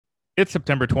It's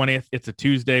September 20th. It's a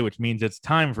Tuesday, which means it's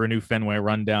time for a new Fenway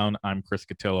Rundown. I'm Chris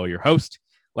Cotillo, your host.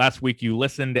 Last week, you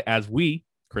listened as we,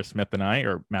 Chris Smith and I,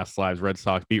 or MassLive's Red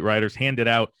Sox beat writers, handed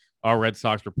out our Red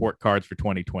Sox report cards for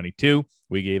 2022.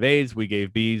 We gave A's, we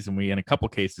gave B's, and we, in a couple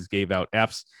cases, gave out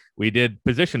F's. We did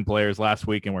position players last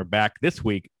week, and we're back this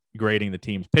week grading the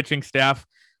team's pitching staff.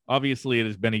 Obviously, it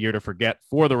has been a year to forget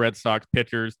for the Red Sox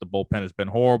pitchers. The bullpen has been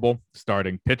horrible.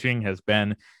 Starting pitching has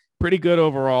been pretty good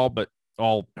overall, but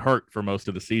all hurt for most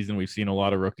of the season. We've seen a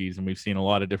lot of rookies and we've seen a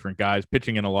lot of different guys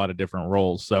pitching in a lot of different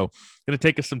roles. So it's going to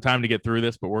take us some time to get through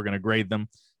this, but we're going to grade them.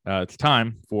 It's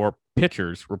time for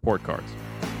pitchers report cards.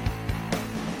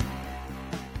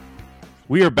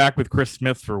 We are back with Chris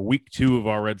Smith for week 2 of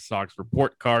our Red Sox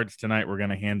report cards. Tonight, we're going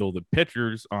to handle the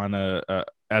pitchers on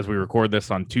as we record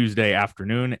this on Tuesday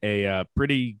afternoon, a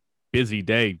pretty busy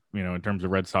day, in terms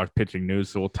of Red Sox pitching news.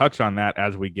 So we'll touch on that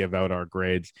as we give out our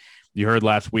grades. You heard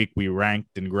last week we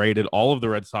ranked and graded all of the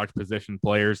Red Sox position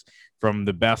players from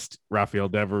the best, Rafael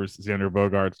Devers, Xander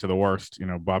Bogaerts, to the worst,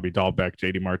 Bobby Dahlbeck,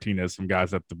 JD Martinez, some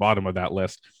guys at the bottom of that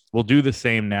list. We'll do the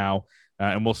same now,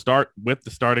 and we'll start with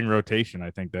the starting rotation.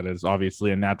 I think that is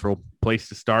obviously a natural place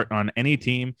to start on any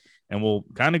team, and we'll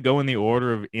kind of go in the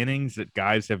order of innings that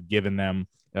guys have given them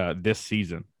this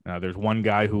season. There's one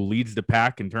guy who leads the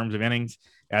pack in terms of innings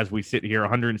as we sit here,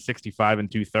 165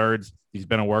 2/3. He's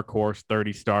been a workhorse,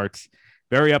 30 starts,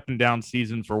 very up and down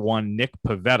season for one Nick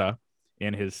Pivetta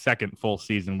in his second full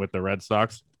season with the Red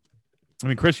Sox. I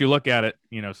mean, Chris, you look at it,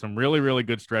 some really, really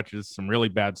good stretches, some really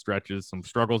bad stretches, some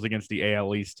struggles against the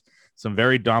AL East, some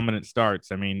very dominant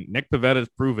starts. I mean, Nick Pivetta has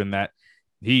proven that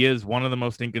he is one of the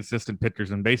most inconsistent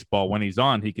pitchers in baseball. When he's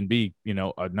on, he can be,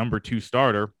 a number 2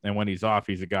 starter. And when he's off,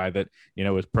 he's a guy that,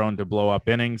 is prone to blow up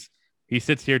innings. He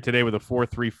sits here today with a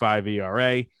 4.35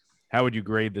 ERA. How would you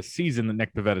grade the season that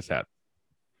Nick Pivetta's had?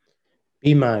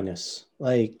 B-.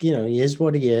 He is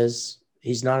what he is.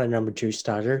 He's not a number 2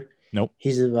 starter. Nope.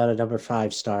 He's about a number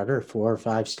 5 starter, 4 or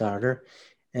 5 starter.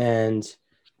 And,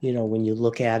 when you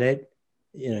look at it,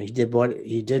 he did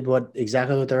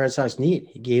exactly what the Red Sox need.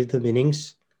 He gave them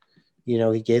innings.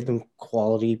 He gave them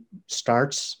quality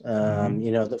starts. The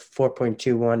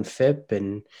 4.21 FIP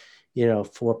and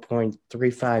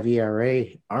 4.35 ERA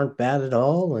aren't bad at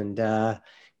all. And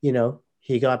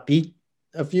he got beat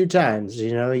a few times.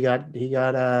 He got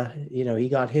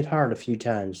hit hard a few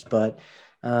times. But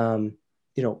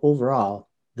overall,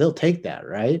 they'll take that,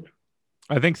 right?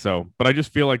 I think so, but I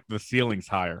just feel like the ceiling's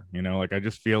higher, I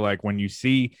just feel like when you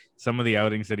see some of the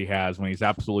outings that he has, when he's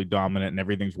absolutely dominant and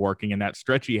everything's working, and that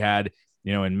stretch he had,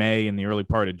 in May and the early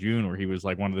part of June, where he was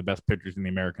like one of the best pitchers in the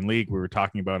American League, we were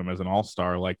talking about him as an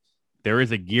all-star, like there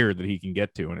is a gear that he can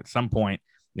get to. And at some point,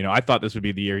 I thought this would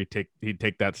be the year he'd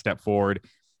take that step forward.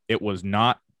 It was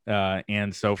not.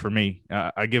 And so for me,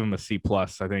 I give him a C+. I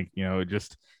think,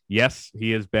 yes,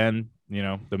 he has been,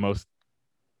 the most,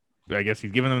 I guess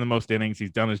he's given them the most innings.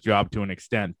 He's done his job to an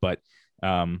extent, but,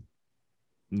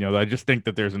 I just think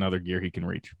that there's another gear he can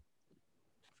reach.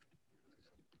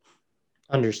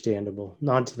 Understandable.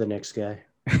 On to the next guy.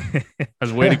 I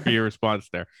was waiting for your response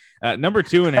there. Number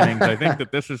 2 in innings, I think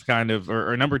that this is kind of,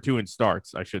 or number 2 in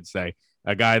starts, I should say,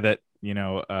 a guy that,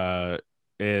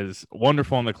 is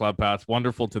wonderful in the clubhouse,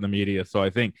 wonderful to the media. So I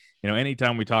think,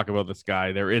 anytime we talk about this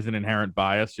guy, there is an inherent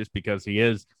bias just because he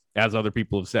is, as other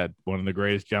people have said, one of the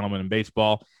greatest gentlemen in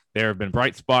baseball. There have been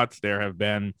bright spots. There have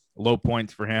been low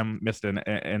points for him, missed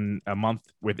in a month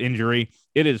with injury.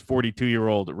 It is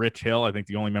 42-year-old Rich Hill, I think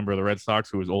the only member of the Red Sox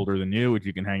who is older than you, which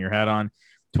you can hang your hat on.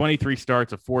 23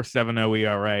 starts, a 4.70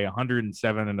 ERA,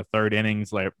 107 in the third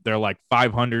innings. They're like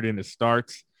 500 in his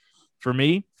starts. For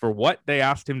me, for what they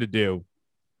asked him to do,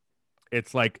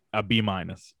 it's like a B-.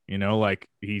 Like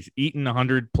he's eaten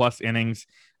 100+ innings.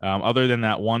 Other than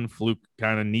that one fluke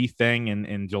kind of knee thing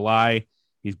in July,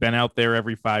 he's been out there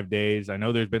every 5 days. I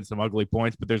know there's been some ugly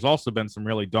points, but there's also been some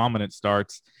really dominant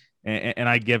starts. And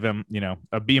I give him,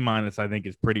 a B-. I think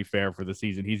is pretty fair for the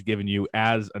season he's given you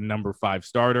as a number 5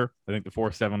 starter. I think the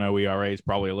 4.70 ERA is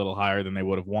probably a little higher than they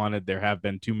would have wanted. There have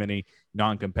been too many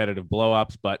non-competitive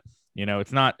blowups, but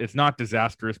it's not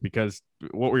disastrous because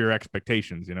what were your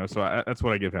expectations? So that's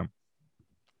what I give him.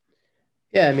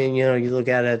 Yeah, I mean, you look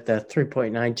at it, the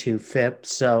 3.92 FIP,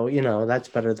 so that's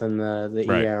better than the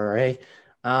Right. ERA.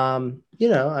 I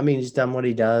mean, he's done what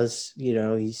he does.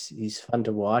 He's fun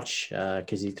to watch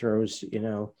because he throws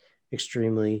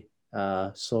extremely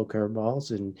slow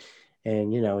curveballs, and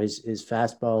his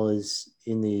fastball is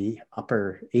in the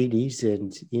upper 80s,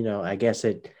 and I guess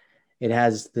it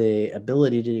has the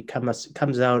ability to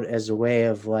comes out as a way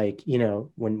of like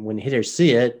when hitters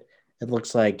see it, it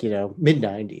looks like mid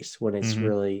 90s when it's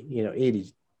really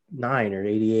 80 89 or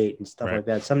 88 and stuff Right. like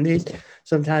that.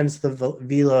 Sometimes the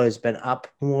velo has been up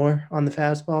more on the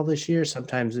fastball this year.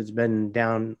 Sometimes it's been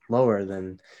down lower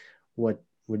than what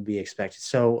would be expected.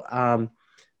 So,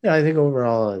 yeah, I think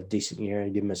overall a decent year. I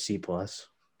give him a C plus.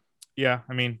 Yeah,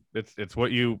 I mean, it's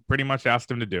what you pretty much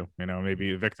asked him to do.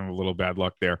 Maybe a victim of a little bad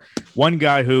luck there. One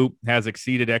guy who has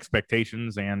exceeded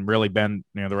expectations and really been,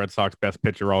 the Red Sox best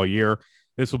pitcher all year.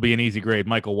 This will be an easy grade.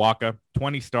 Michael Wacha,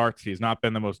 20 starts. He's not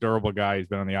been the most durable guy. He's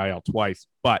been on the IL twice,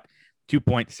 but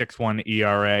 2.61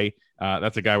 ERA.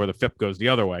 That's a guy where the FIP goes the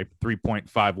other way,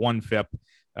 3.51 FIP.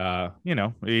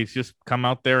 He's just come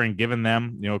out there and given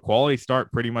them, a quality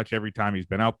start pretty much every time he's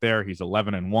been out there. He's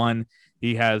 11-1.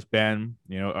 He has been,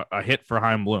 a hit for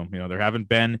Chaim Bloom. There haven't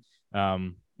been,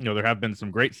 there have been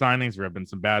some great signings. There have been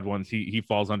some bad ones. He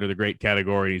falls under the great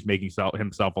category. He's making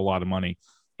himself a lot of money.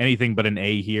 Anything but an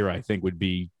A here, I think, would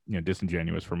be,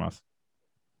 disingenuous from us.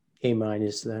 A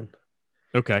minus then.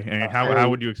 Okay, and how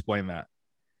would you explain that?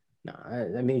 No,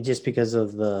 I mean, just because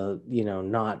of the,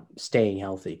 not staying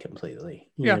healthy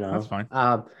completely, that's fine.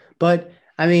 But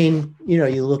I mean,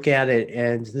 you look at it,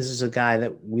 and this is a guy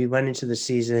that we went into the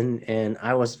season, and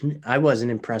I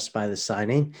wasn't impressed by the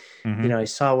signing. Mm-hmm. I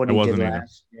saw what he did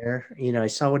last either. year. I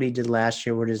saw what he did last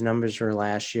year, what his numbers were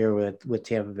last year with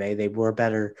Tampa Bay. They were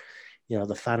better,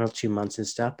 the final 2 months and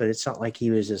stuff, but it's not like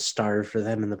he was a starter for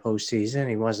them in the postseason.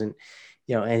 He wasn't,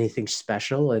 anything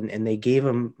special, and they gave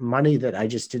him money that I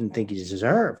just didn't think he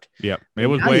deserved. Yeah, it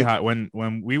was way high when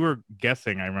we were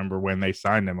guessing. I remember when they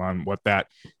signed him on what that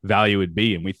value would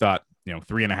be, and we thought,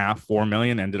 3.5, 4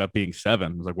 million, ended up being 7.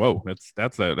 I was like, whoa,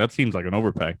 that seems like an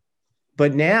overpay.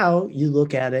 But now you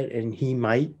look at it, and he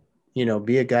might,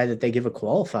 be a guy that they give a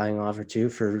qualifying offer to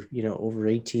for, over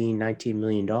 18, 19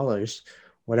 million dollars,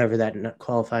 whatever that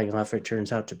qualifying offer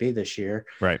turns out to be this year.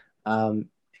 Right.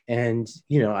 And,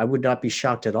 I would not be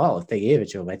shocked at all if they gave it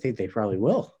to him. I think they probably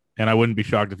will. And I wouldn't be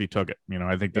shocked if he took it.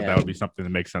 I think that would be something that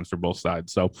makes sense for both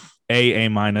sides. So A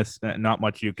minus, not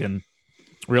much you can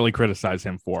really criticize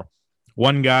him for.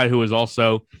 One guy who is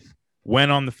also, when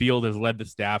on the field, has led the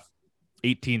staff,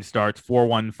 18 starts,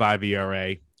 4.15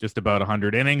 ERA, just about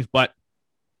 100 innings, but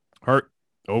hurt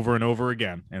over and over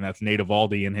again. And that's Nate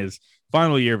Eovaldi in his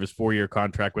final year of his 4-year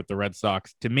contract with the Red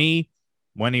Sox. To me,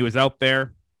 when he was out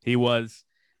there, he was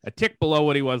a tick below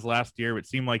what he was last year. It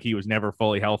seemed like he was never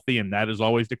fully healthy, and that is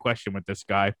always the question with this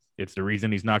guy. It's the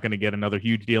reason he's not going to get another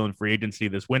huge deal in free agency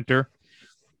this winter.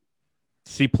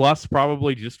 C plus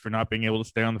probably, just for not being able to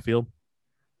stay on the field.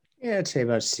 Yeah, I'd say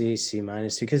about C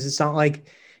minus, because it's not like,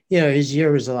 his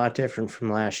year was a lot different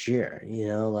from last year.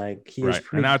 Like he was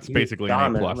pretty, and now it's basically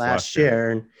an A plus last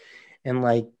year, and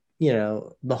like,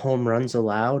 the home runs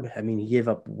allowed. I mean, he gave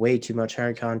up way too much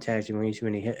hard contact and way too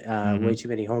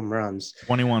many home runs.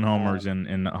 21 homers in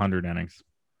 100 innings.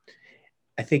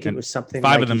 I think it was something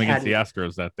 5 of them against the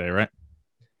Astros that day, right?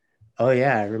 Oh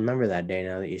yeah, I remember that day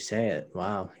now that you say it.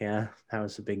 Wow, yeah, that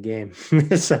was a big game.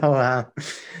 So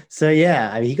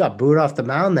yeah, I mean, he got booed off the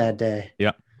mound that day.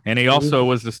 Yeah, and he also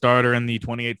was the starter in the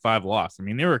 28-5 loss. I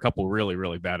mean, there were a couple really,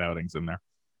 really bad outings in there.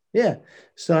 Yeah.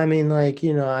 So, I mean, like,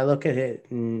 I look at it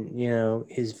and,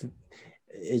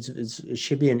 it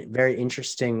should be a very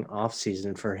interesting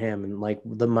offseason for him, and like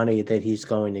the money that he's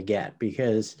going to get,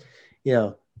 because,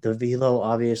 the velo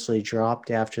obviously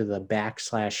dropped after the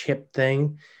back/hip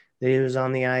thing that he was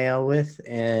on the IL with.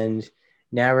 And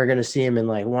now we're going to see him in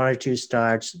like 1 or 2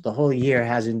 starts. The whole year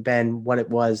hasn't been what it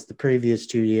was the previous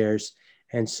 2 years.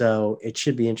 And so it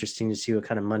should be interesting to see what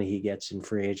kind of money he gets in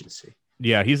free agency.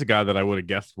 Yeah, he's a guy that I would have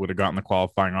guessed would have gotten the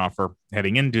qualifying offer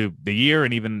heading into the year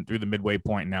and even through the midway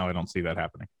point. Now I don't see that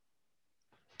happening.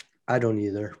 I don't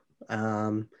either.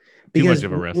 Too much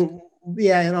of a risk.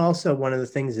 Yeah, and also one of the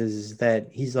things is that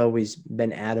he's always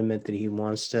been adamant that he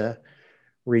wants to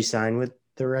re-sign with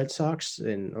the Red Sox,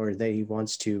 or that he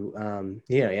wants to,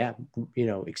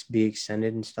 be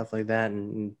extended and stuff like that,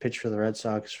 and pitch for the Red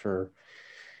Sox for,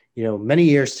 many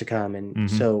years to come.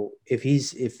 And so if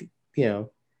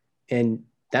and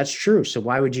that's true. So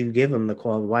why would you give him the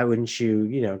quality? Why wouldn't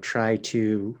you, try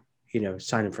to,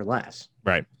 sign him for less?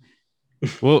 Right.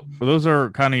 Well, those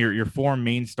are kind of your 4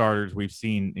 main starters we've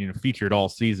seen, featured all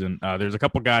season. There's a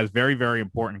couple guys, very, very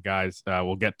important guys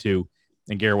we'll get to,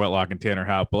 in Garrett Whitlock and Tanner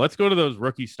Houck. But let's go to those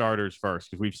rookie starters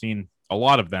first, because we've seen a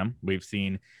lot of them. We've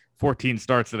seen 14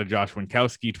 starts out of Josh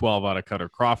Winkowski, 12 out of Cutter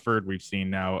Crawford. We've seen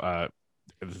now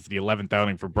this is the 11th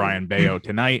outing for Brian Bayo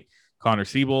tonight. Connor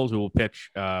Siebels, who will pitch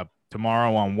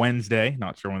tomorrow on Wednesday.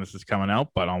 Not sure when this is coming out,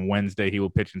 but on Wednesday he will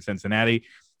pitch in Cincinnati.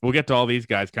 We'll get to all these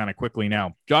guys kind of quickly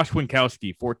now. Josh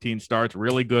Winkowski, 14 starts,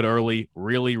 really good early,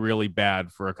 really, really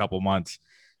bad for a couple months.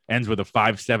 Ends with a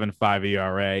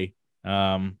 5.75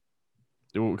 ERA.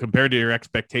 compared to your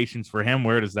expectations for him,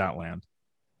 where does that land?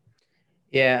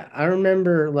 Yeah, I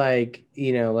remember like,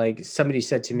 like somebody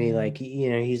said to me like, he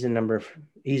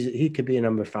could be a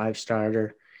number 5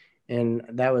 starter. And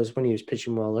that was when he was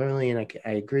pitching well early, and I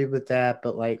agree with that.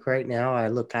 But like right now, I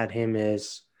look at him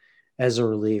as a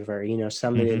reliever,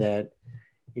 somebody Mm-hmm.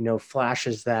 that,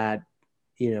 flashes that,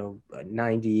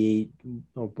 98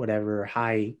 or whatever,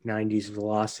 high 90s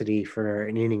velocity for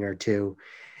an inning or two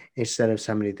instead of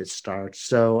somebody that starts.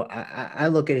 So I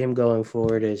look at him going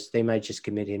forward as they might just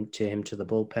commit him to the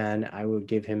bullpen. I would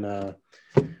give him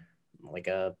like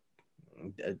a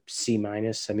C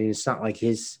minus. I mean, it's not like he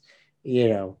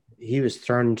was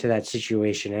thrown into that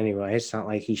situation anyway. It's not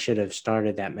like he should have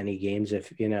started that many games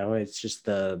if, it's just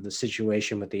the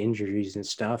situation with the injuries and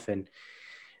stuff. And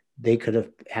they could have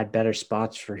had better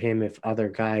spots for him if other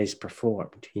guys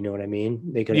performed. You know what I mean?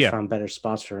 They could have Yeah, found better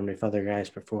spots for him if other guys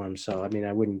performed. So, I mean,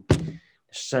 I wouldn't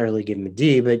necessarily give him a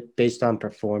D, but based on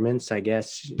performance, I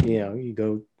guess, you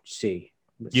go C,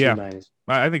 but C yeah. minus.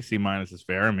 I think C minus is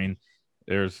fair. I mean,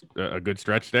 there's a good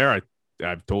stretch there.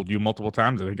 I've told you multiple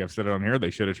times. I think I've said it on here. They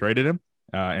should have traded him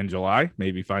in July.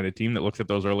 Maybe find a team that looks at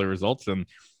those early results and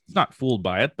it's not fooled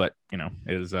by it, but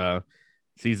is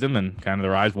sees them and kind of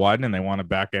their eyes widen and they want a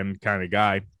back end kind of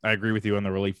guy. I agree with you on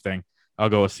the relief thing. I'll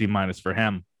go a C minus for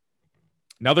him.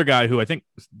 Another guy who I think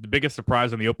was the biggest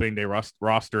surprise on the opening day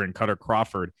roster in Cutter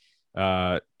Crawford,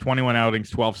 21 outings,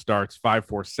 12 starts,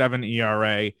 5.47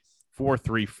 ERA,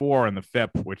 4.34 in the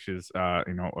FIP, which is a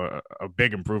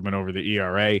big improvement over the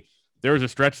ERA. There was a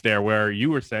stretch there where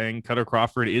you were saying Cutter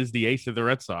Crawford is the ace of the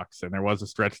Red Sox, and there was a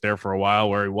stretch there for a while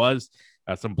where he was.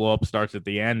 Some blow up starts at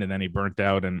the end, and then he burnt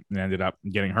out and ended up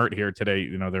getting hurt here today.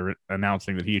 They're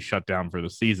announcing that he's shut down for the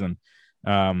season.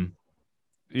 Um,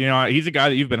 he's a guy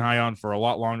that you've been high on for a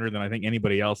lot longer than I think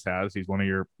anybody else has. He's one of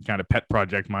your kind of pet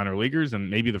project minor leaguers and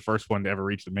maybe the first one to ever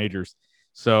reach the majors.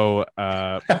 So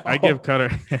I give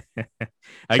Cutter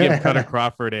I give Cutter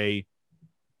Crawford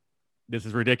this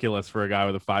is ridiculous for a guy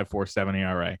with a 5.47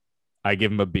 ERA. I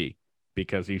give him a B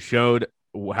because he showed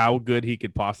how good he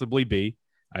could possibly be.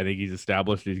 I think he's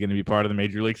established he's going to be part of the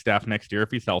major league staff next year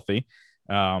if he's healthy.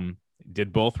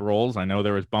 Did both roles. I know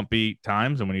there was bumpy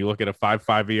times, and when you look at a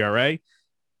 5.5 ERA,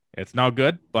 it's not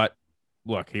good, but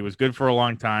look, he was good for a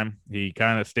long time. He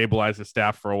kind of stabilized the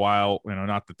staff for a while.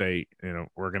 Not that they,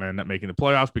 were going to end up making the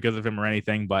playoffs because of him or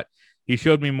anything, but he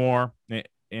showed me more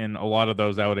in a lot of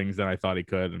those outings than I thought he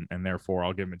could, and therefore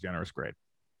I'll give him a generous grade.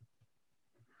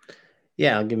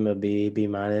 Yeah, I'll give him a B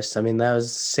minus. I mean, that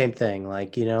was the same thing.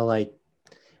 Like, like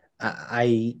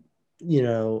I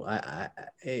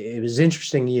it was an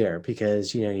interesting year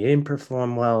because, he didn't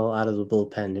perform well out of the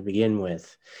bullpen to begin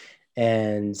with.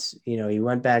 And, he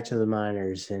went back to the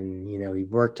minors and, he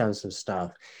worked on some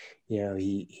stuff.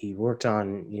 He worked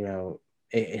on,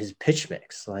 his pitch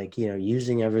mix, like,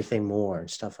 using everything more and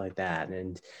stuff like that.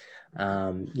 And,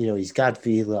 he's got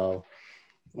velo.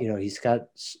 He's got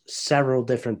several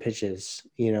different pitches,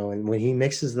 and when he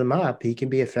mixes them up, he can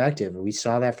be effective. We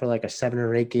saw that for like a 7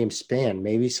 or 8 game span.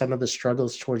 Maybe some of the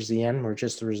struggles towards the end were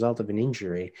just the result of an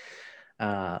injury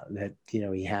that,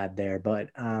 he had there.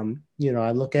 But,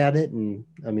 I look at it and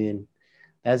I mean,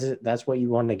 that's what you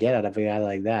want to get out of a guy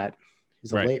like that.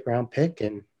 He's a Right. late round pick.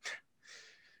 And,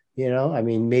 I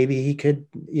mean, maybe he could,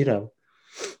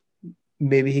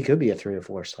 maybe he could be a 3 or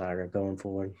 4 starter going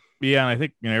forward. Yeah, and I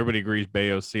think everybody agrees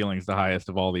Bayo's ceiling is the highest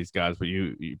of all these guys, but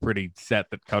you pretty set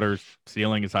that Cutter's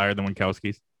ceiling is higher than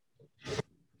Winkowski's.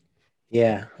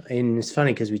 Yeah, and it's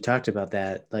funny because we talked about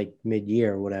that like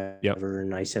mid-year or whatever, Yep.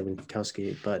 and I said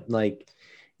Winkowski, but like,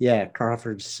 yeah,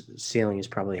 Crawford's ceiling is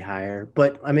probably higher.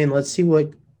 But I mean, let's see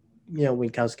what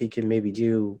Winkowski can maybe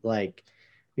do. Like,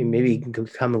 I mean, maybe he can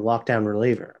become a lockdown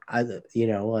reliever. Like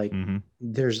Mm-hmm.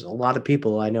 there's a lot of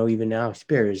people I know. Even now,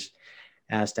 Spears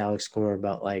asked Alex Gore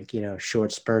about like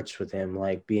short spurts with him,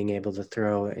 like being able to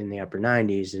throw in the upper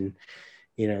 90s and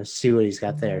see what he's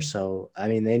got there. So, I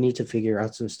mean, they need to figure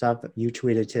out some stuff. You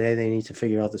tweeted today, they need to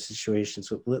figure out the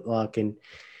situations with Whitlock and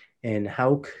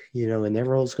Hauk, and their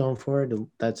roles going forward.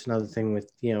 That's another thing with,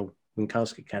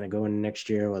 Winkowski kind of going next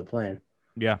year with a plan.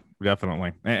 Yeah,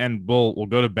 definitely. And we'll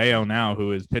go to Bayo now,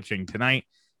 who is pitching tonight.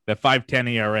 The 5.10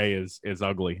 ERA is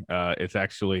ugly. It's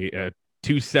actually a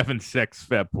 2.76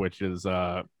 FIP, which is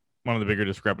one of the bigger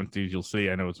discrepancies you'll see.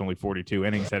 I know it's only 42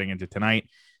 innings heading into tonight.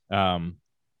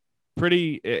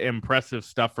 Pretty impressive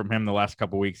stuff from him the last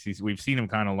couple of weeks. We've seen him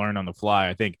kind of learn on the fly.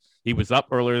 I think he was up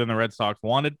earlier than the Red Sox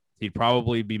wanted. He'd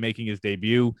probably be making his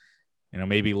debut,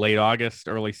 maybe late August,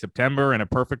 early September in a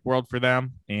perfect world for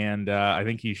them. And I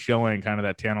think he's showing kind of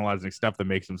that tantalizing stuff that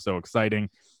makes him so exciting.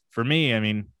 for me, I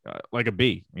mean, like a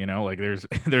B. Like there's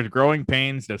there's growing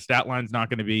pains. The stat line's not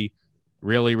going to be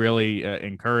really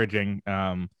encouraging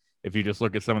if you just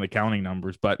look at some of the counting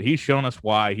numbers. But he's shown us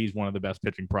why he's one of the best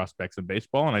pitching prospects in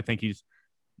baseball, and I think he's,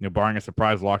 barring a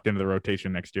surprise, locked into the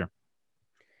rotation next year.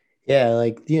 Yeah,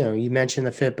 like you mentioned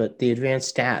the fit, but the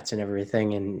advanced stats and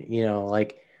everything, and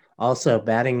like also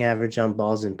batting average on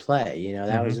balls in play, that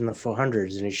Mm-hmm. was in the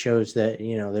 400s, and it shows that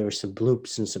there were some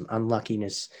bloops and some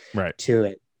unluckiness Right. to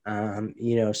it.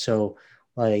 So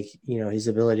like his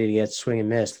ability to get swing and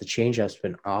miss, the changeup's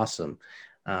been awesome.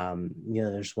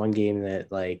 There's one game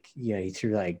that like he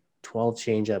threw like 12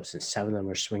 changeups and 7 of them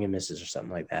were swing and misses or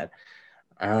something like that.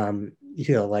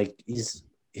 Like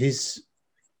he's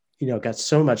got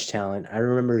so much talent. I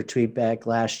remember a tweet back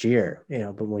last year,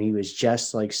 but when he was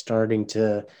just like starting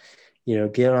to,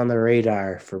 get on the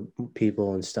radar for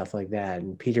people and stuff like that.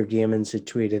 And Peter Gammons had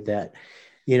tweeted that,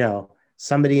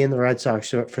 somebody in the Red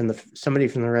Sox somebody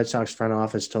from the Red Sox front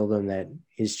office told him that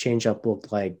his changeup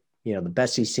looked like, the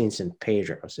best he's seen since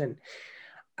Pedro's. And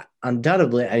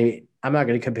undoubtedly, I mean, I'm not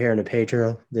going to compare him to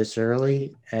Pedro this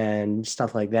early and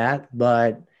stuff like that,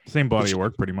 but Same body of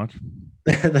work, pretty much.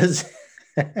 that's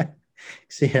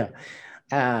so, yeah.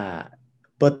 Uh,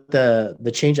 but the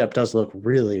changeup does look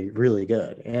really, really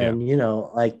good. Yeah.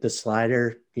 And, like the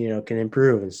slider, can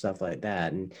improve and stuff like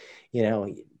that. And,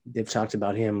 they've talked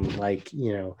about him like,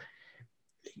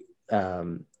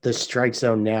 the strike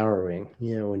zone narrowing,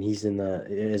 when he's in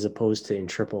as opposed to in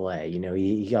AAA,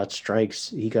 he got strikes,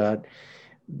 he got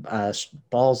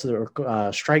balls that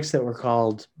were strikes that were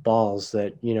called balls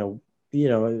that, I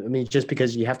mean, just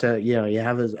because you have to, you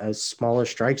have a smaller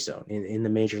strike zone in the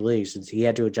major leagues, and he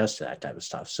had to adjust to that type of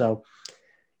stuff. So,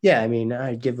 yeah, I mean,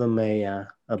 I'd give him a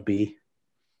B.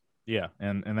 Yeah,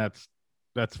 and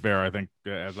that's fair. I think,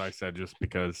 as I said, just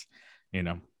because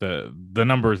the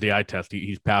numbers, the eye test,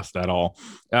 he's past that all.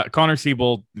 Connor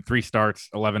Siebold, 3 starts,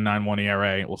 11.91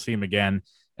 ERA. We'll see him again.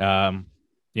 I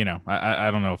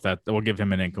don't know if that we'll give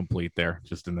him an incomplete there.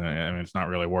 Just I mean, it's not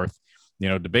really worth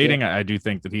debating. Yeah. I do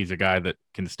think that he's a guy that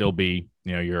can still be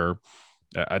your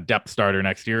a depth starter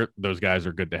next year. Those guys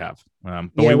are good to have. But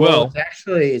yeah, we will.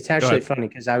 It's actually funny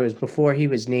because before he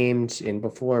was named and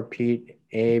before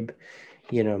Abe,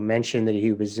 mentioned that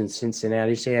he was in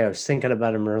Cincinnati. So yeah, I was thinking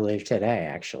about him earlier today,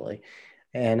 actually.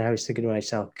 And I was thinking to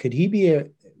myself, could he be a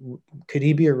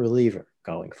reliever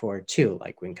going forward too,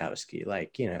 like Winkowski,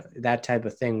 like, that type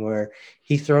of thing where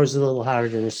he throws a little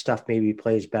harder and his stuff maybe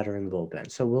plays better in the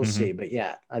bullpen. So we'll see. But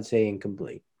yeah, I'd say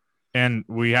incomplete. And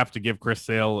we have to give Chris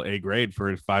Sale a grade for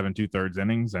his 5 2/3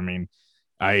 innings. I mean,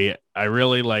 I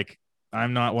really like,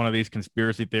 I'm not one of these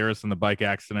conspiracy theorists in the bike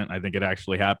accident. I think it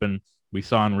actually happened. We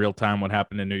saw in real time what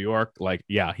happened in New York. Like,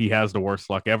 yeah, he has the worst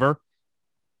luck ever.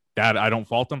 That I don't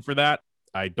fault him for that.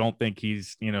 I don't think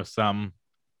he's, I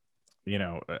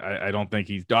don't think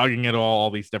he's dogging it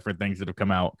all these different things that have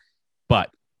come out. But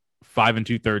 5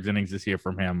 2/3 innings this year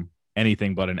from him,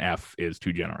 anything but an F is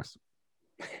too generous.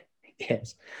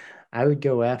 Yes. I would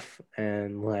go F,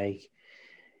 and like,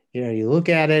 you look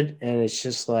at it and it's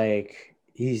just like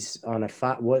he's on a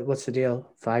what's the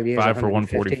deal? 5 years, 5 for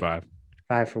 145.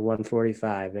 5 for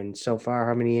 145. And so far,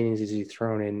 how many innings has he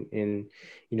thrown in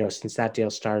since that deal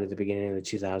started at the beginning of the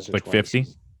 2020s? Like 50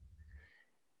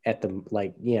 at the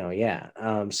yeah.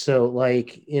 So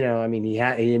like, I mean, he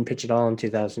didn't pitch at all in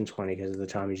 2020 because of the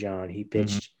Tommy John. He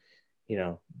pitched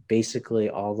basically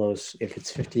all those, if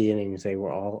it's 50 innings, they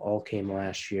were all came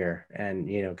last year. And,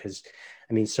 because,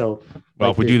 I mean, so. Well,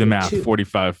 like if we do the math,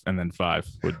 45 and then 5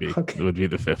 would be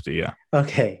the 50, yeah.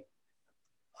 Okay.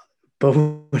 But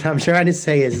what I'm trying to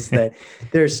say is that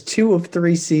there's 2 of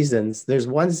 3 seasons. There's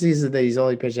one season that he's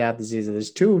only pitched half the season.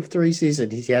 There's 2 of 3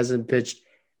 seasons he hasn't pitched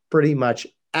pretty much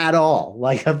at all,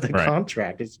 like of the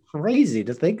contract. It's crazy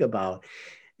to think about.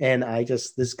 And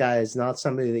this guy is not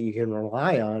somebody that you can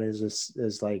rely on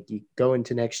as like you go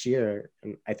into next year.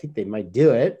 And I think they might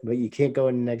do it, but you can't go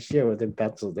into next year with him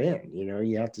penciled in.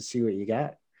 You have to see what you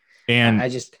got. And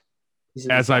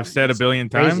as I've said a billion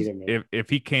times,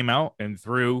 if he came out and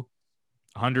threw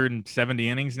 170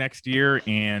 innings next year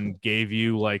and gave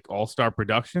you like all-star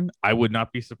production, I would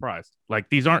not be surprised.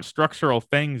 Like, these aren't structural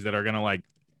things that are going to like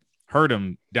hurt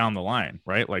him down the line,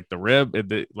 right? Like the rib,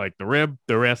 the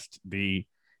wrist, the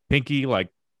pinky, like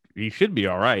he should be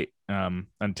all right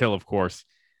until, of course,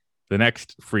 the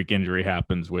next freak injury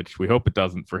happens, which we hope it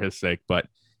doesn't for his sake, but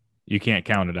you can't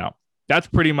count it out. That's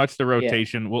pretty much the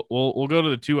rotation. Yeah. We'll go to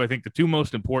the 2. I think the 2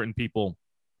 most important people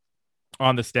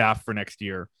on the staff for next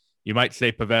year. You might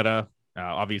say Pivetta.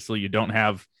 Obviously, you don't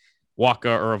have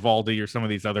Waka or Evaldi or some of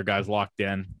these other guys locked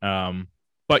in,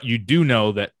 but you do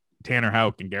know that Tanner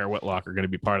Houck and Garrett Whitlock are going to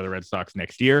be part of the Red Sox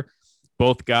next year.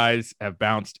 Both guys have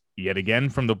bounced yet again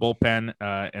from the bullpen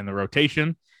and the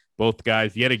rotation. Both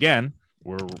guys, yet again,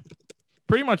 were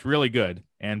pretty much really good.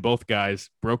 And both guys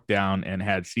broke down and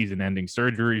had season-ending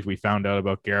surgeries. We found out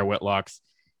about Garrett Whitlock's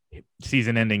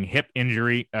season-ending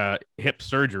hip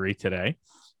surgery today,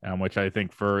 which I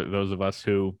think for those of us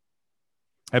who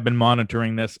have been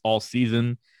monitoring this all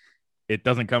season, it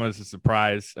doesn't come as a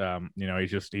surprise.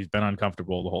 He's been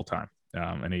uncomfortable the whole time.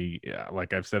 And he,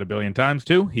 like I've said a billion times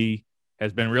too, he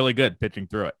has been really good pitching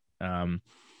through it.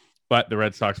 But the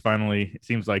Red Sox finally, it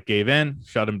seems like, gave in,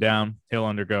 shut him down. He'll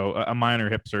undergo a minor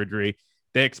hip surgery.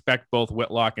 They expect both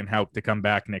Whitlock and Houck to come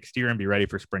back next year and be ready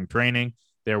for spring training.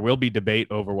 There will be debate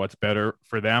over what's better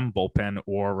for them, bullpen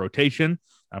or rotation.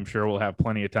 I'm sure we'll have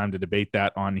plenty of time to debate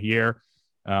that on here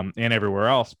and everywhere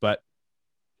else. But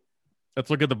let's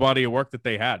look at the body of work that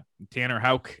they had. Tanner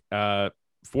Houck, 4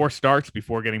 starts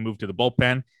before getting moved to the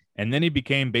bullpen, and then he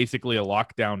became basically a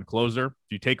lockdown closer.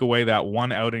 If you take away that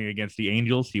one outing against the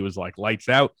Angels, he was like lights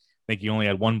out. I think he only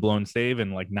had 1 blown save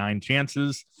and like 9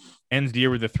 chances. Ends the year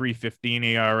with a 3.15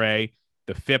 ERA.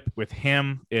 The FIP with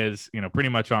him is, pretty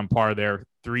much on par there,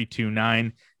 3.29.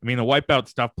 I mean, the wipeout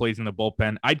stuff plays in the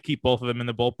bullpen. I'd keep both of them in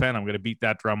the bullpen. I'm going to beat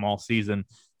that drum all season.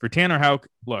 For Tanner Houck,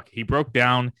 look, he broke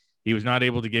down. He was not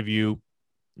able to give you,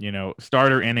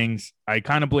 starter innings. I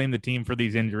kind of blame the team for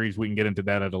these injuries. We can get into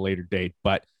that at a later date,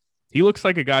 but he looks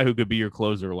like a guy who could be your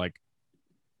closer, like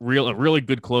a really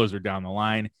good closer down the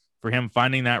line. For him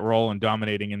finding that role and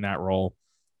dominating in that role,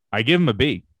 I give him a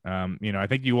B. I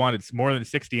think you wanted more than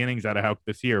 60 innings out of Houck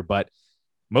this year, but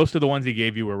most of the ones he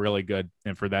gave you were really good,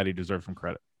 and for that he deserves some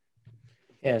credit.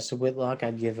 Yeah, so Whitlock,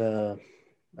 I'd give a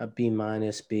B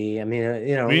minus B. I mean,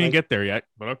 we didn't get there yet,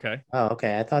 but okay. Oh,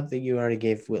 okay. I thought that you already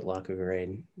gave Whitlock a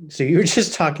grade. So you were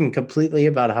just talking completely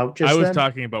about Houck just I was then?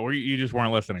 talking about where you just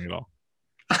weren't listening at all.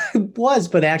 I was,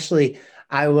 but actually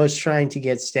I was trying to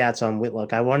get stats on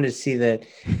Whitlock. I wanted to see that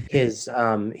his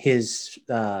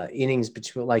innings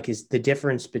between, like, the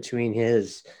difference between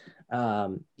his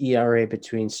ERA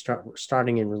between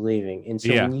starting and relieving. And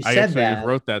so when you said that, just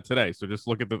wrote that today. So just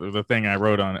look at the thing I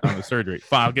wrote on the surgery.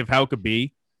 I'll give Houck a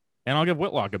B, and I'll give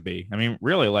Whitlock a B. I mean,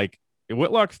 really, like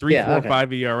Whitlock's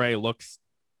 3.45 ERA looks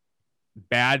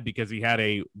bad because he had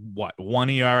a 1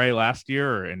 ERA last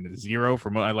year and 0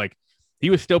 from like. He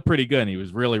was still pretty good. And he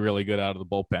was really, really good out of the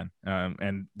bullpen.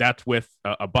 And that's with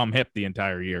a bum hip the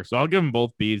entire year. So I'll give him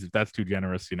both Bs. If that's too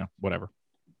generous, whatever.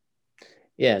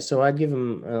 Yeah. So I'd give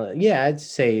him, I'd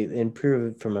say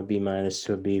improve from a B minus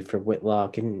to a B for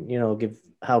Whitlock, and, give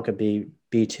Houck a B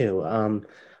too.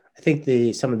 I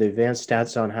think some of the advanced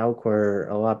stats on Houck were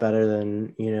a lot better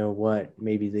than, what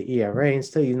maybe the ERA, and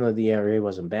still, even though the ERA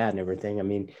wasn't bad and everything. I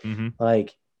mean,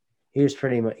 like, he was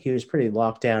pretty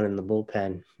locked down in the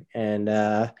bullpen, and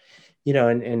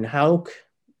and Houck,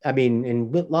 I mean,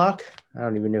 in Whitlock, I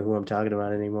don't even know who I'm talking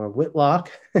about anymore. Whitlock,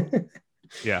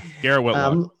 yeah, Garrett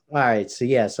Whitlock. All right,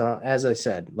 so as I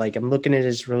said, like, I'm looking at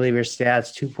his reliever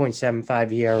stats: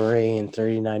 2.75 ERA in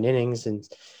 39 innings, and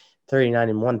 39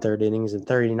 and 1/3 innings, and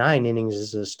 39 innings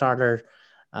as a starter,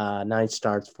 9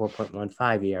 starts,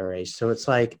 4.15 ERA. So it's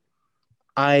like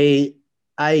I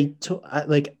am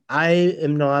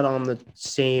not on the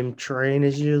same train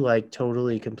as you, like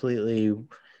totally, completely,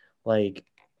 like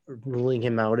ruling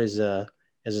him out as a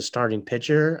starting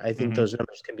pitcher. I think those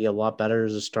numbers can be a lot better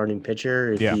as a starting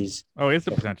pitcher if he's he has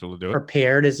the potential to do it.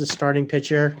 Prepared as a starting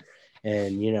pitcher,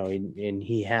 and and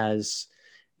he has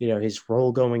his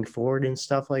role going forward and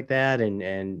stuff like that. And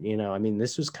I mean,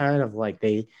 this was kind of like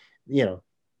they,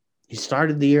 he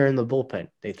started the year in the bullpen.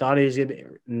 They thought he was going to,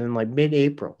 and then like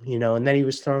mid-April, and then he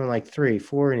was throwing like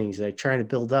 3-4 innings, like trying to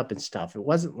build up and stuff. It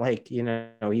wasn't like,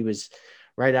 he was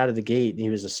right out of the gate. He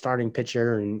was a starting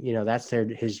pitcher, and, that's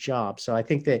his job. So I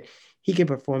think that he could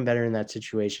perform better in that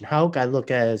situation. Houck, I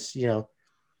look at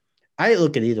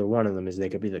either one of them as they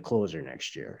could be the closer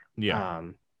next year. Yeah.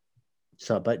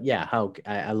 But yeah, Houck,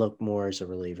 I look more as a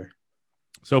reliever.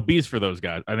 So B's for those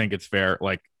guys. I think it's fair.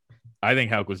 Like, I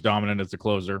think Houck was dominant as a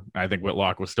closer. I think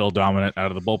Whitlock was still dominant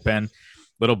out of the bullpen.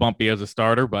 Little bumpy as a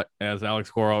starter, but as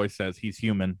Alex Cora always says, he's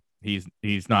human.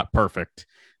 He's not perfect.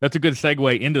 That's a good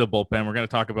segue into the bullpen. We're going to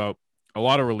talk about a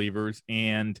lot of relievers,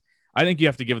 and I think you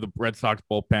have to give the Red Sox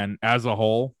bullpen as a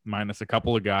whole, minus a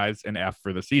couple of guys, an F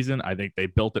for the season. I think they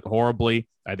built it horribly.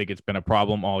 I think it's been a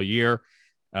problem all year.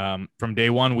 From day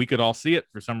one, we could all see it.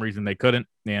 For some reason, they couldn't,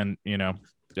 and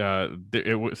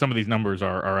some of these numbers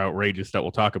are outrageous that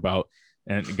we'll talk about,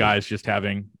 and guys just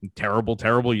having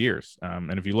terrible years.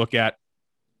 And if you look at,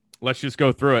 let's just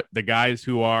go through it, the guys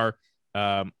who are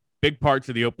big parts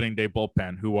of the opening day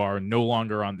bullpen who are no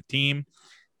longer on the team.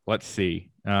 let's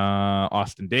see.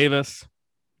 Austin Davis,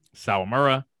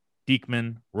 Sawamura,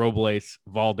 Diekman, Robles,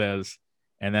 Valdez,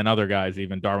 and then other guys.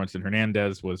 Even Darwinson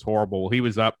Hernandez was horrible. He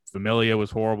was up. Familia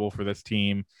was horrible for this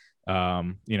team. I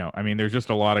mean, there's just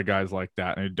a lot of guys like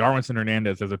that. And Darwinson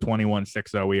Hernandez has a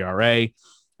 21.60 ERA.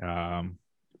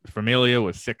 Familia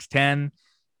was 6.10.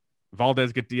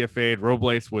 Valdez get DFA'd.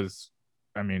 Robles was,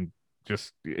 I mean,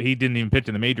 just he didn't even pitch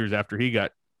in the majors after he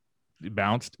got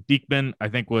bounced. Diekman, I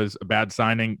think, was a bad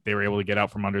signing. They were able to get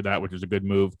out from under that, which is a good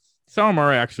move.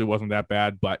 Sawamura actually wasn't that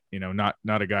bad, but not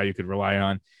a guy you could rely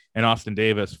on. And Austin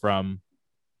Davis from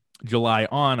July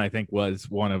on, I think, was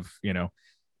one of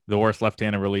the worst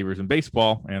left-handed relievers in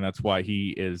baseball, and that's why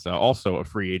he is also a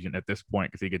free agent at this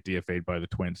point because he get DFA'd by the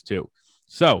Twins too.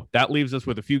 So that leaves us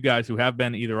with a few guys who have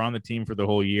been either on the team for the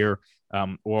whole year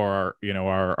or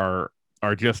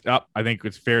are just up. I think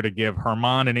it's fair to give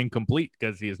Herman an incomplete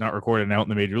because he is not recorded out in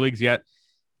the major leagues yet.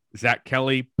 Zach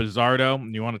Kelly,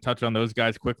 Bizzardo. You want to touch on those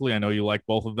guys quickly? I know you like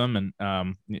both of them, and I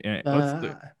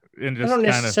don't just kind of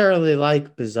necessarily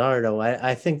like Bizzardo.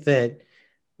 I think that,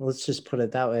 let's just put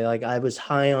it that way. Like, I was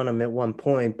high on him at one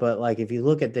point, but like if you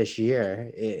look at this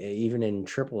year, even in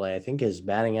AAA, I think his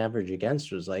batting average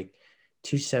against was like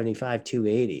 275,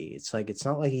 280. It's like it's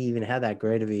not like he even had that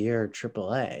great of a year at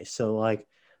AAA. So like I'm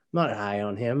not high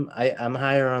on him. I'm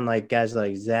higher on like guys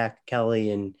like Zach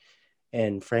Kelly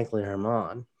and Franklin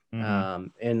Herman.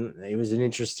 And it was an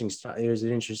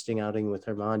interesting outing with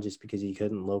Herman just because he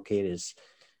couldn't locate his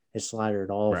slider at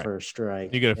all right. for a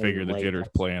strike. You got to figure And the like, jitters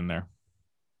play in there.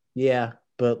 yeah,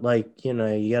 but like, you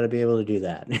got to be able to do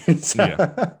that. And so,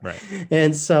 Yeah, right.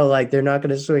 and so like they're not going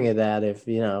to swing at that if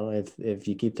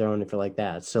you keep throwing it for like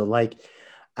that. So like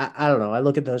I don't know. I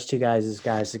look at those two guys as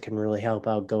guys that can really help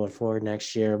out going forward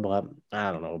next year, but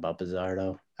I don't know about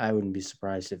Bizzardo. I wouldn't be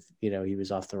surprised if, he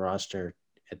was off the roster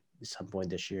at some point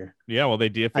this year. Yeah, well, they I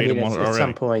DFA'd mean, him at some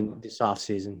already. point this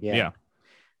offseason. Yeah.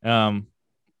 Yeah.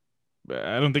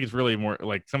 I don't think it's really more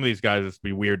like some of these guys. It's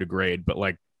be weird to grade, but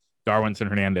like Darwinson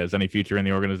Hernandez, any future in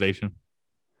the organization?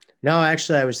 No,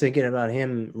 actually, I was thinking about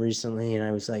him recently, and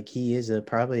I was like, he is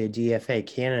probably a DFA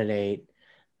candidate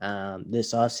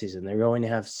this offseason. They're going to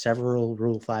have several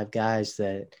Rule 5 guys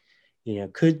that,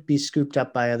 could be scooped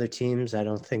up by other teams. I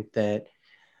don't think that,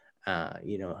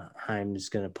 Heim's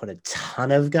going to put a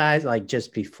ton of guys, like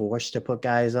just be forced to put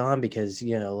guys on because,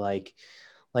 like,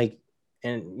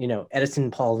 and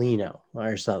Edison Paulino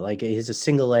or something, like he's a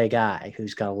single A guy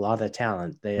who's got a lot of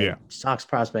talent. The Yeah. Sox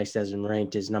prospects has him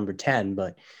ranked as number 10,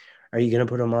 but are you going to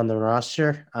put him on the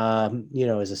roster?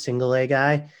 As a single A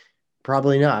guy,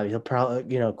 probably not. He'll probably,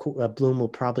 Bloom will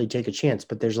probably take a chance,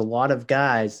 but there's a lot of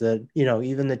guys that,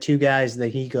 even the two guys that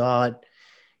he got,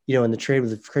 in the trade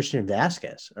with Christian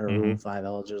Vasquez are Rule 5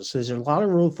 eligible. So there's a lot of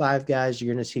Rule 5 guys.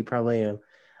 You're going to see probably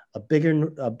a bigger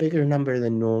number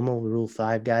than normal Rule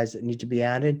 5 guys that need to be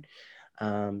added.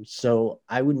 So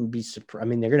I wouldn't be surprised. I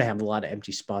mean, they're going to have a lot of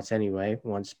empty spots anyway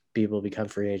once people become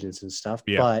free agents and stuff.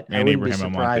 Yeah. But I And wouldn't be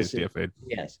Abraham Almonte's surprised.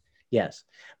 DFA'd. Yes.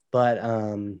 But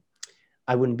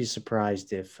I wouldn't be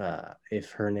surprised if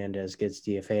Hernandez gets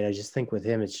DFA'd. I just think with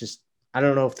him, it's just I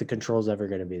don't know if the control's ever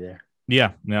going to be there.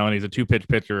 Yeah. No, and he's a 2-pitch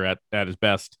pitcher at his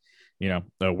best.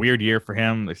 A weird year for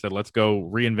him. They said, let's go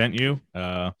reinvent you.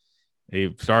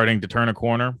 He's starting to turn a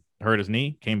corner, hurt his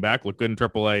knee, came back, looked good in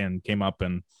AAA, and came up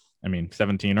and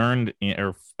 17 earned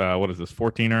or what is this,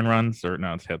 14 earned runs or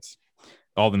no, it's hits.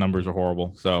 All the numbers are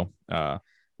horrible. So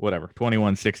whatever,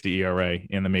 21.60 ERA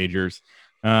in the majors.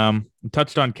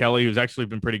 Touched on Kelly, who's actually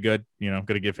been pretty good. Going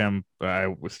to give him. I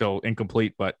was still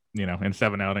incomplete, but in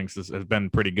 7 outings has been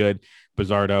pretty good.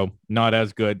 Bizzardo not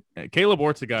as good. Caleb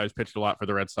Ort's a guy who's pitched a lot for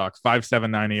the Red Sox.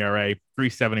 5.79 ERA,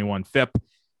 3.71 FIP.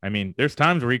 I mean, there's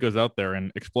times where he goes out there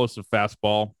and explosive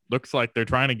fastball. Looks like they're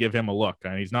trying to give him a look.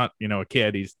 And he's not, a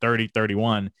kid. He's 30,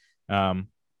 31.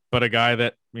 But a guy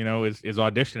that, is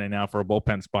auditioning now for a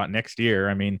bullpen spot next year.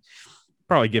 I mean,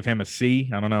 probably give him a C.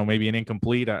 I don't know, maybe an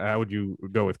incomplete. How would you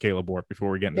go with Caleb Orp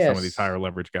before we get into some of these higher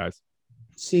leverage guys?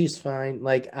 C is fine.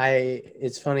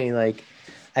 It's funny. Like,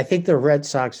 I think the Red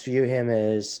Sox view him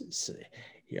as,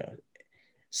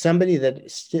 somebody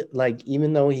that still, like,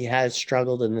 even though he has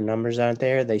struggled and the numbers aren't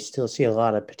there, they still see a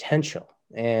lot of potential.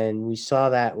 And we saw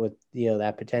that with,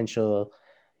 that potential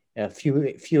a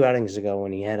few outings ago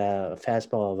when he had a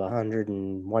fastball of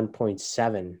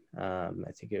 101.7.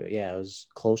 I think it was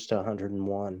close to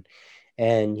 101.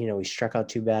 And, he struck out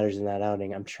 2 batters in that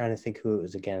outing. I'm trying to think who it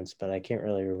was against, but I can't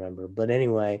really remember. But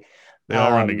anyway. They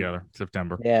all run together,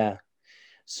 September. Yeah.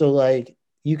 So, like,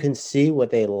 you can see what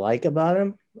they like about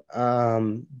him.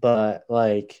 But,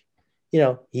 like,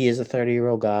 he is a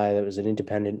 30-year-old guy that was an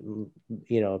independent,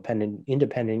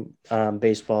 independent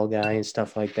baseball guy and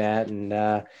stuff like that.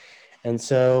 And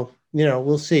so,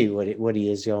 we'll see what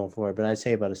he is going for, but I'd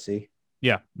say about a C.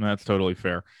 Yeah, that's totally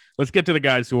fair. Let's get to the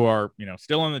guys who are,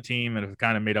 still on the team and have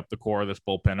kind of made up the core of this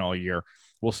bullpen all year.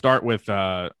 We'll start with,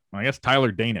 I guess,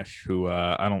 Tyler Danish, who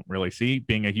I don't really see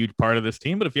being a huge part of this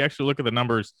team. But if you actually look at the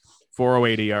numbers,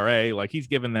 4.08 ERA, like he's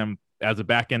given them as a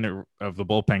back end of the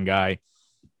bullpen guy,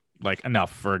 like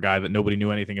enough for a guy that nobody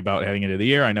knew anything about heading into the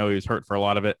year. I know he was hurt for a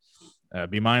lot of it.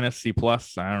 B minus, C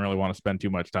plus. I don't really want to spend too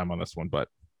much time on this one, but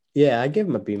Yeah, I give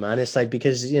him a B minus, like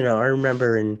because I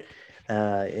remember in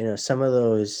some of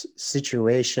those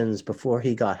situations before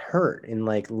he got hurt in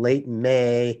like late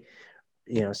May,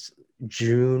 you know,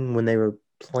 June when they were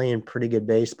playing pretty good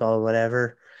baseball, or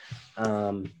whatever.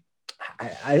 Um,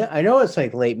 I know it's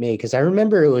like late May because I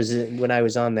remember it was when I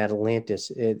was on that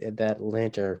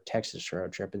Atlanta Texas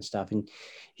road trip and stuff, and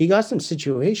he got some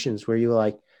situations where you were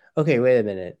like, okay, wait a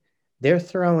minute, they're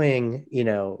throwing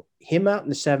him out in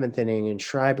the seventh inning and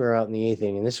Schreiber out in the eighth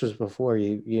inning, and this was before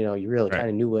you really right, kind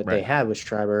of knew what they right. had with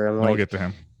Schreiber. I'm We'll like, get to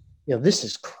him. this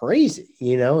is crazy,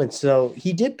 and so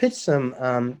he did pitch some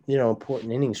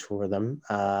important innings for them,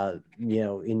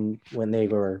 in when they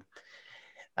were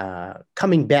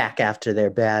coming back after their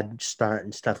bad start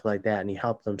and stuff like that, and he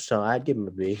helped them. So I'd give him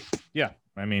a B. Yeah,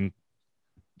 I mean,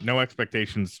 no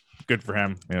expectations. Good for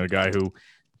him. A guy who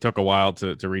took a while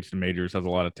to reach the majors, has a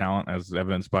lot of talent, as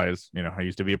evidenced by his, I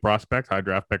used to be a prospect, high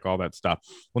draft pick, all that stuff.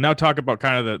 We'll now talk about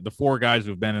kind of the four guys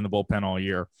who've been in the bullpen all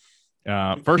year.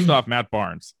 First off, Matt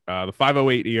Barnes. The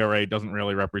 5.08 ERA doesn't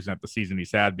really represent the season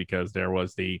he's had because there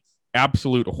was the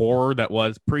absolute horror that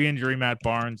was pre-injury Matt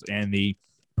Barnes and the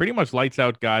pretty much lights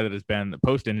out guy that has been the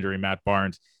post-injury Matt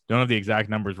Barnes. Don't have the exact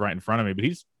numbers right in front of me, but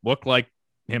he's looked like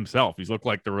himself. He's looked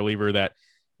like the reliever that,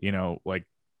 like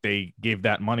they gave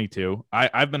that money to.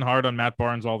 I've been hard on Matt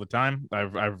Barnes all the time.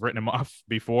 I've written him off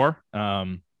before.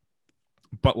 But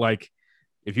like,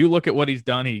 if you look at what he's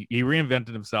done, he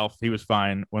reinvented himself. He was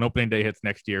fine. When opening day hits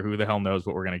next year, who the hell knows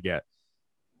what we're going to get?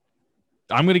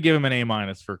 I'm going to give him an A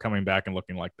minus for coming back and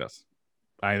looking like this.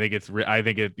 I think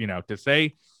to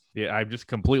say, yeah, I'm just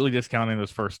completely discounting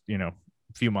those first,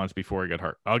 few months before he got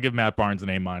hurt. I'll give Matt Barnes an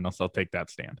A minus. I'll take that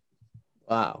stand.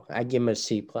 Wow, I give him a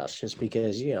C plus just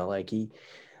because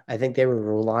I think they were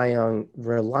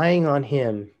relying on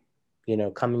him,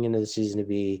 coming into the season to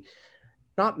be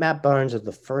not Matt Barnes of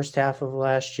the first half of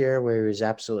last year where he was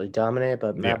absolutely dominant,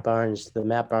 but Yeah. the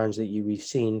Matt Barnes that we've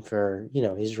seen for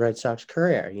his Red Sox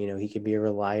career. He could be a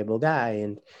reliable guy,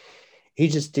 and he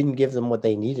just didn't give them what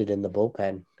they needed in the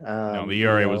bullpen. No, the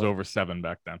ERA was over 7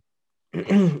 back then.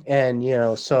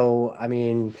 And so I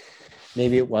mean,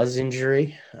 maybe it was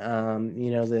injury,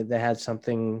 that had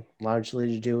something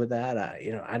largely to do with that.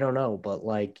 I don't know, but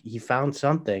like he found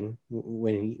something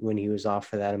when he was off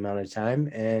for that amount of time,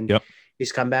 and Yep.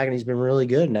 he's come back and he's been really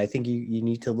good. And I think you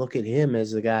need to look at him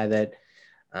as the guy that,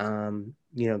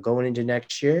 going into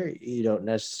next year, you don't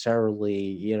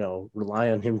necessarily,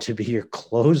 rely on him to be your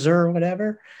closer or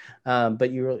whatever.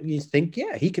 But you think,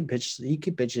 yeah, he could pitch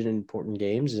in important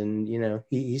games, and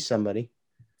he's somebody.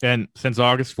 And since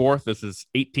August 4th, this is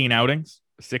 18 outings,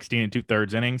 16 and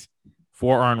 2/3 innings,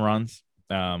 4 earned runs,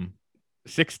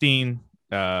 16,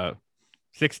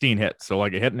 16 hits. So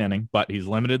like a hit an inning, but he's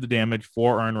limited the damage,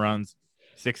 4 earned runs,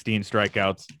 16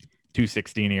 strikeouts,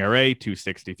 2.16 ERA,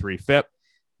 2.63 FIP,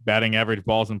 batting average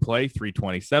balls in play,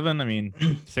 327. I mean,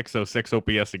 606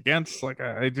 OPS against. Like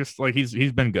I just like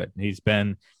he's been good. He's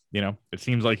been, it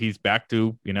seems like he's back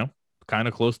to, kind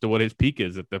of close to what his peak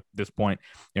is at this point,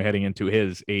 heading into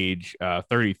his age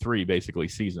 33 basically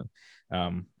season.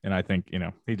 And I think,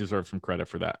 he deserves some credit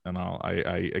for that. And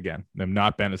I again, have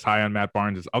not been as high on Matt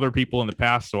Barnes as other people in the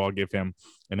past. So I'll give him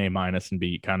an A minus and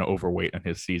be kind of overweight in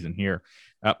his season here.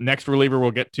 Next reliever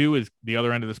we'll get to is the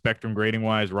other end of the spectrum grading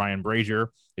wise, Ryan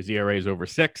Brazier. His ERA is over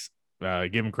 6.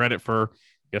 Give him credit for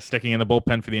sticking in the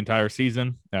bullpen for the entire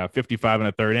season, 55 and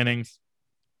a third innings.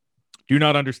 Do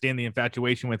not understand the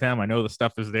infatuation with him. I know the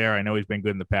stuff is there. I know he's been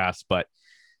good in the past, but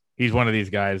he's one of these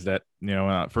guys that,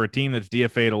 for a team that's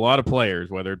DFA'd a lot of players,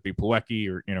 whether it be Plawecki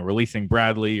or, releasing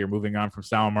Bradley or moving on from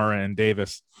Salmar and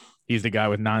Davis, he's the guy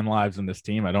with 9 lives in this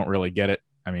team. I don't really get it.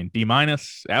 I mean, D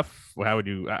minus, F, how would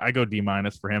you, I go D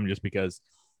minus for him just because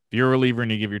if you're a reliever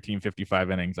and you give your team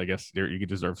 55 innings, I guess you could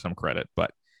deserve some credit,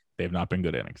 but they've not been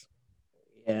good innings.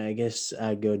 Yeah, I guess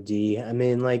I'd go D. I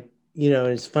mean, like,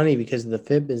 it's funny because the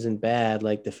FIP isn't bad.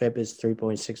 Like the FIP is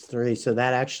 3.63. So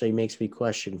that actually makes me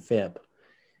question FIP.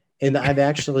 And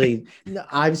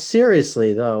I've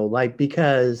seriously though, like,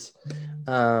 because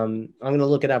I'm gonna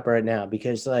look it up right now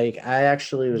because like I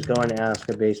actually was going to ask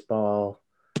a baseball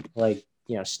like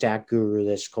stat guru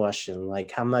this question,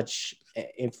 like how much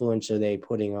influence are they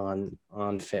putting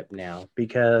on FIP now?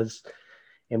 Because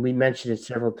and we mentioned it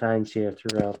several times here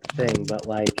throughout the thing, but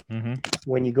like Mm-hmm.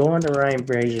 when you go on to Ryan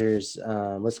Brazier's,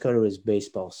 let's go to his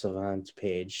baseball savant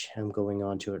page. I'm going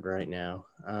on to it right now.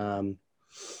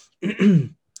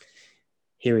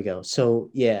 Here we go. So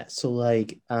yeah, so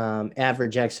like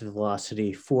average exit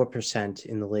velocity 4%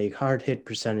 in the league, hard hit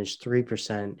percentage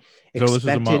 3%, So this is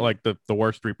among expected. like the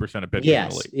worst 3% of pitchers in the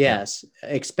Yes, league. Yeah. yes,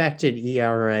 expected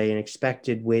ERA and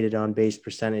expected weighted on base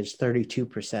percentage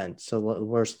 32%. So the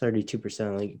worst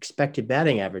 32%. Like expected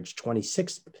batting average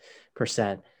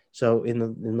 26%. So in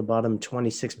the bottom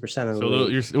 26% of the So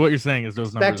league. what you're saying is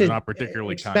those numbers are not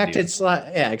particularly kind to you.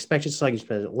 Expected slugging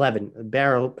percentage 11,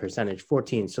 barrel percentage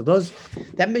 14. So those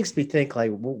that makes me think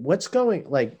like what's going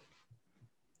like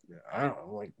I don't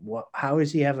know like what how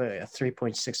does he have a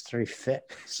 3.63 fit?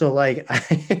 So like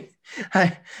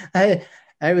I I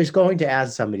I was going to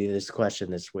ask somebody this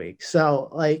question this week. So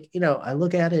like I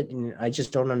look at it and I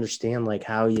just don't understand like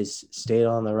how he's stayed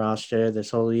on the roster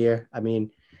this whole year. I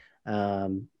mean,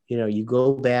 you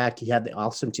go back, you had the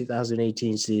awesome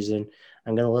 2018 season.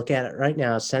 I'm going to look at it right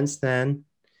now. Since then,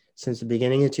 since the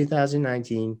beginning of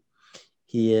 2019,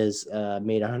 he has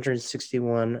made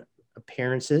 161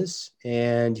 appearances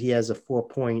and he has a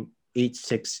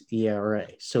 4.86 ERA.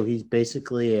 So he's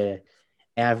basically a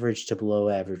average to below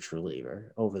average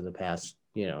reliever over the past,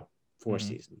 four Mm-hmm.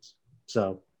 seasons.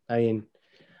 So, I mean,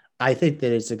 I think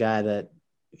that it's a guy that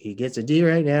he gets a D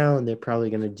right now, and they're probably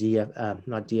going to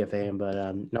not DFA him, but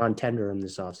non-tender him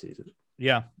this offseason.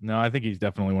 Yeah, no, I think he's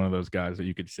definitely one of those guys that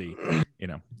you could see.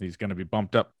 He's going to be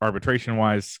bumped up arbitration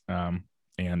wise,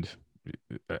 and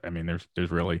I mean,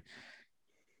 there's really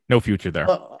no future there.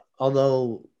 Well,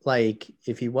 although, like,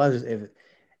 if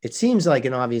it seems like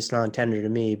an obvious non-tender to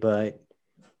me, but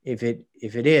if it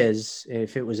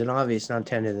was an obvious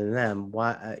non-tender to them,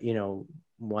 why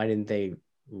why didn't they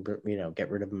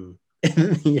get rid of him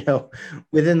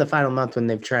within the final month when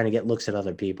they're trying to get looks at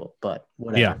other people? But Yeah,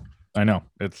 whatever. I know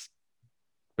it's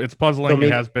So puzzling. It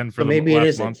maybe has been for so the maybe it last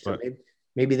isn't. month, So but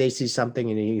maybe they see something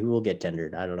and he will get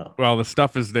tendered. I don't know. well, the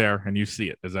stuff is there and you see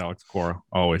it, as Alex Cora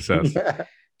always says.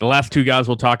 The last two guys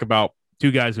we'll talk about,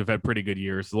 two guys who've had pretty good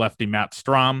years. Lefty Matt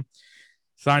Strom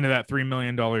signed to that $3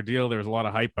 million deal. There was a lot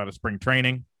of hype out of spring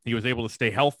training. He was able to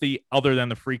stay healthy, other than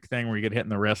the freak thing where you get hit in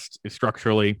the wrist.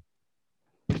 Structurally,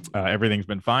 everything's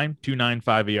been fine.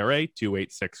 2.95 ERA,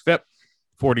 2.86 FIP,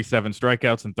 47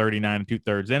 strikeouts and 39 and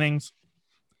 2/3 innings.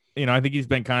 I think he's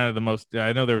been kind of the most.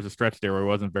 I know there was a stretch there where he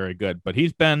wasn't very good, but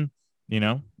he's been,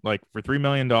 like for $3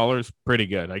 million, pretty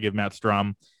good. I give Matt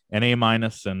Strom an A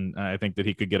minus, and I think that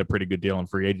he could get a pretty good deal in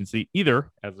free agency,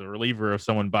 either as a reliever if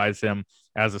someone buys him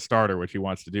as a starter, which he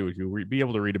wants to do, which you'll be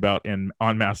able to read about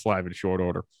on Mass Live in short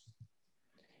order.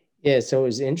 Yeah, so it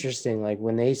was interesting. Like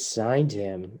when they signed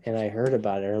him, and I heard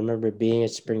about it. I remember being at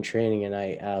spring training, and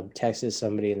I texted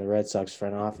somebody in the Red Sox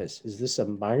front office: "Is this a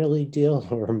minor league deal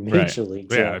or a Right. major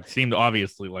league Yeah, deal?" it seemed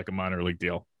obviously like a minor league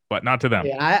deal, but not to them.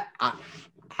 Yeah,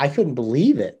 I couldn't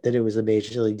believe it that it was a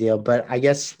major league deal, but I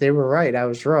guess they were right. I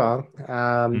was wrong.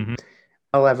 Mm-hmm.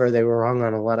 However, they were wrong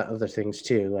on a lot of other things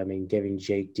too. I mean, giving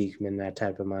Jake Diekman that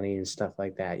type of money and stuff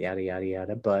like that, yada yada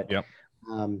yada. But Yep.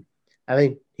 um, I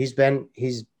mean, he's been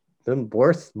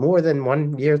worth more than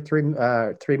 1 year,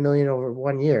 3 million over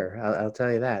 1 year. I'll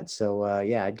tell you that. So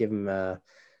yeah, I'd give him a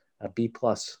B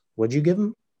plus. Would you give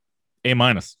him? A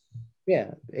minus,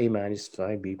 Yeah, A minus,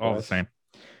 fine, B all the plus. same.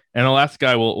 And the last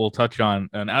guy we'll touch on,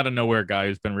 an out of nowhere guy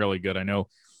who's been really good. I know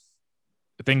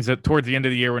things that towards the end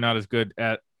of the year were not as good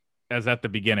as at the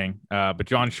beginning, but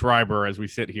John Schreiber, as we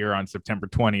sit here on September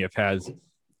 20th, has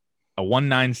a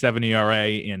 1.97 ERA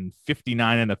in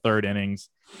 59 and a third innings.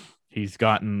 He's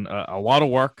gotten a lot of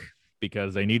work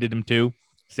because they needed him to.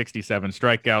 67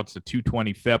 strikeouts, a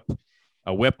 220 FIP,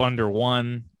 a whip under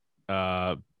one,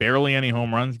 barely any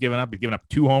home runs given up. He's given up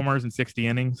 2 homers in 60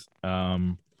 innings.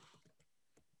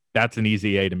 That's an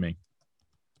easy A to me.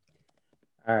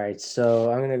 All right,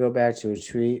 so I'm gonna go back to a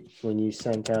tweet when you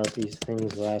sent out these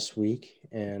things last week,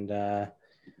 and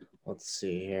let's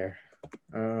see here.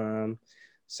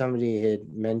 Somebody had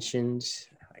mentioned,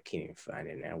 I can't even find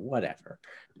it now. Whatever.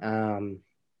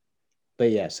 But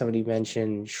yeah, somebody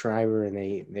mentioned Schreiber, and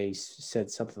they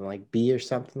said something like B or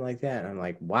something like that. And I'm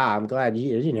like, wow, I'm glad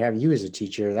you didn't have you as a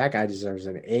teacher. That guy deserves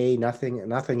an A. Nothing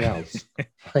else.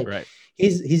 Like Right.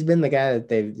 he's been the guy that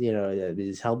they've that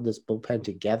has held this bullpen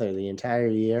together the entire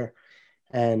year,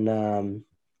 and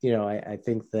I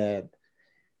think that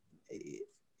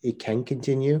it can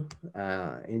continue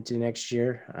into next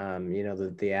year.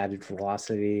 The added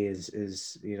velocity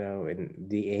is and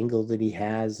the angle that he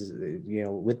has,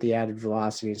 with the added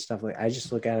velocity and stuff like. I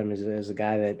just look at him as a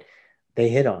guy that they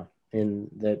hit on, and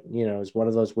that is one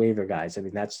of those waiver guys. I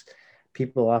mean, that's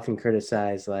people often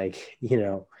criticize like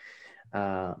the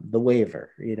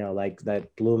waiver, like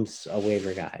that Bloom's a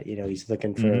waiver guy. He's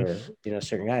looking for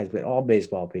certain guys, but all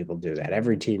baseball people do that.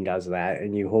 Every team does that,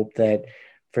 and you hope that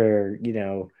for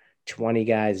 20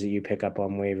 guys that you pick up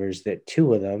on waivers, that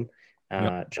two of them,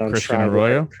 Yep. John Christian Schreiber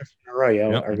Arroyo. and Christian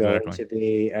Arroyo, Yep, are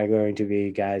exactly. going to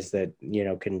be guys that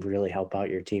can really help out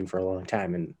your team for a long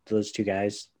time. And those two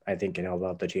guys, I think, can help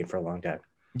out the team for a long time.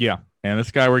 Yeah. And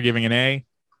this guy we're giving an A.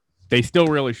 They still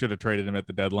really should have traded him at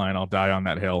the deadline. I'll die on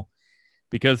that hill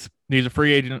because he's a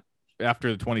free agent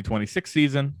after the 2026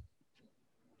 season.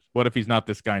 What if he's not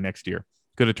this guy next year?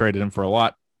 Could have traded him for a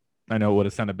lot. I know it would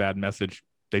have sent a bad message.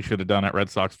 They should have done it. Red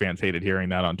Sox fans hated hearing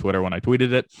that on Twitter when I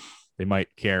tweeted it. They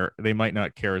might care. They might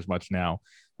not care as much now.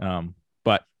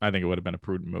 But I think it would have been a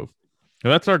prudent move. So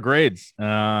that's our grades.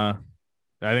 I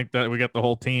think that we got the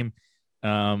whole team.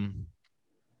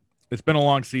 It's been a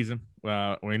long season.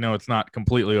 We know it's not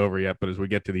completely over yet, but as we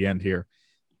get to the end here,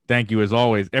 thank you as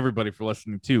always, everybody, for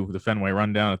listening to the Fenway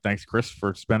Rundown. And thanks, Chris,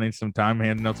 for spending some time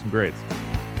handing out some grades.